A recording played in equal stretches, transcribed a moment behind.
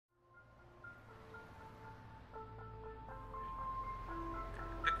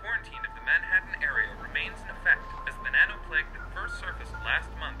remains in effect as the nanoplague that first surfaced last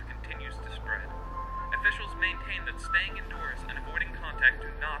month continues to spread. Officials maintain that staying indoors and avoiding contact do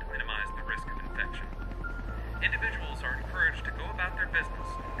not minimize the risk of infection. Individuals are encouraged to go about their business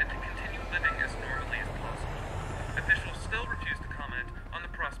and to continue living as normally as possible. Officials still refuse to comment on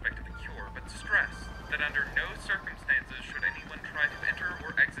the prospect of a cure, but stress that under no circumstances should anyone try to enter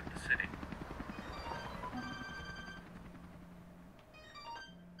or exit the city.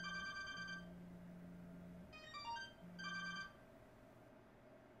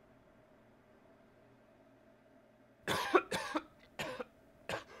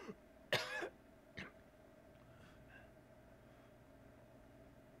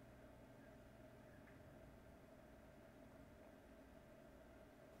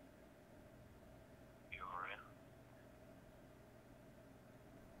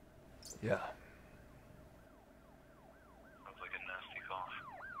 Yeah. Sounds like a nasty cough.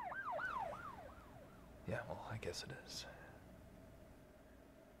 Yeah, well, I guess it is.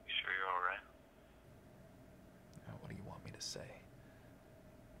 You sure you're alright? What do you want me to say?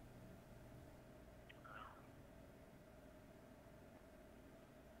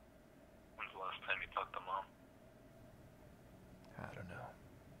 When's the last time you talked to Mom? I don't know.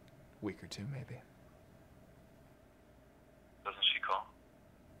 Week or two, maybe. Doesn't she call?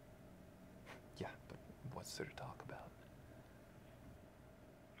 Yeah, but what's there to talk about?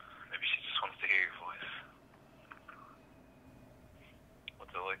 Maybe she just wants to hear your voice.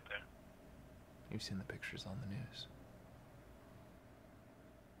 What's it like there? You've seen the pictures on the news.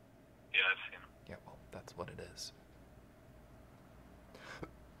 Yeah, I've seen them. Yeah, well, that's what it is.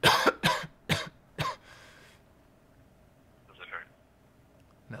 Does it hurt?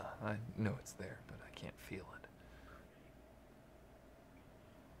 No, I know it's there, but I can't feel it.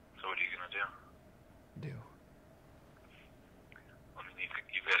 So what are you gonna do? Do. I mean,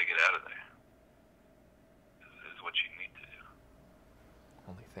 you've got to get out of there. Is what you need to do.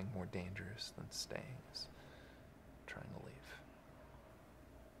 Only thing more dangerous than staying is trying to leave.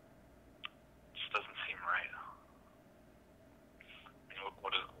 It just doesn't seem right. I mean,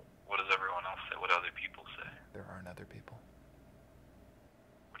 what does everyone else say? What other people say? There aren't other people.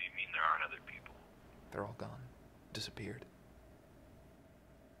 What do you mean there aren't other people? They're all gone. Disappeared.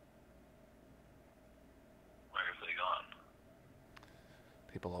 Where have they gone?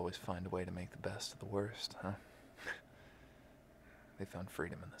 People always find a way to make the best of the worst, huh? They found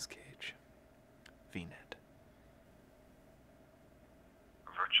freedom in this cage. VNet.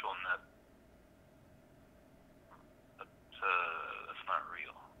 Virtual net. That's not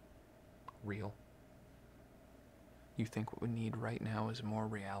real. Real? You think what we need right now is more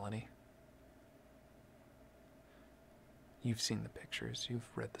reality? You've seen the pictures, you've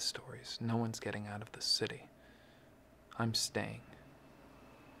read the stories. No one's getting out of the city. I'm staying.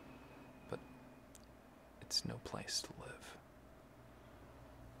 But it's no place to live.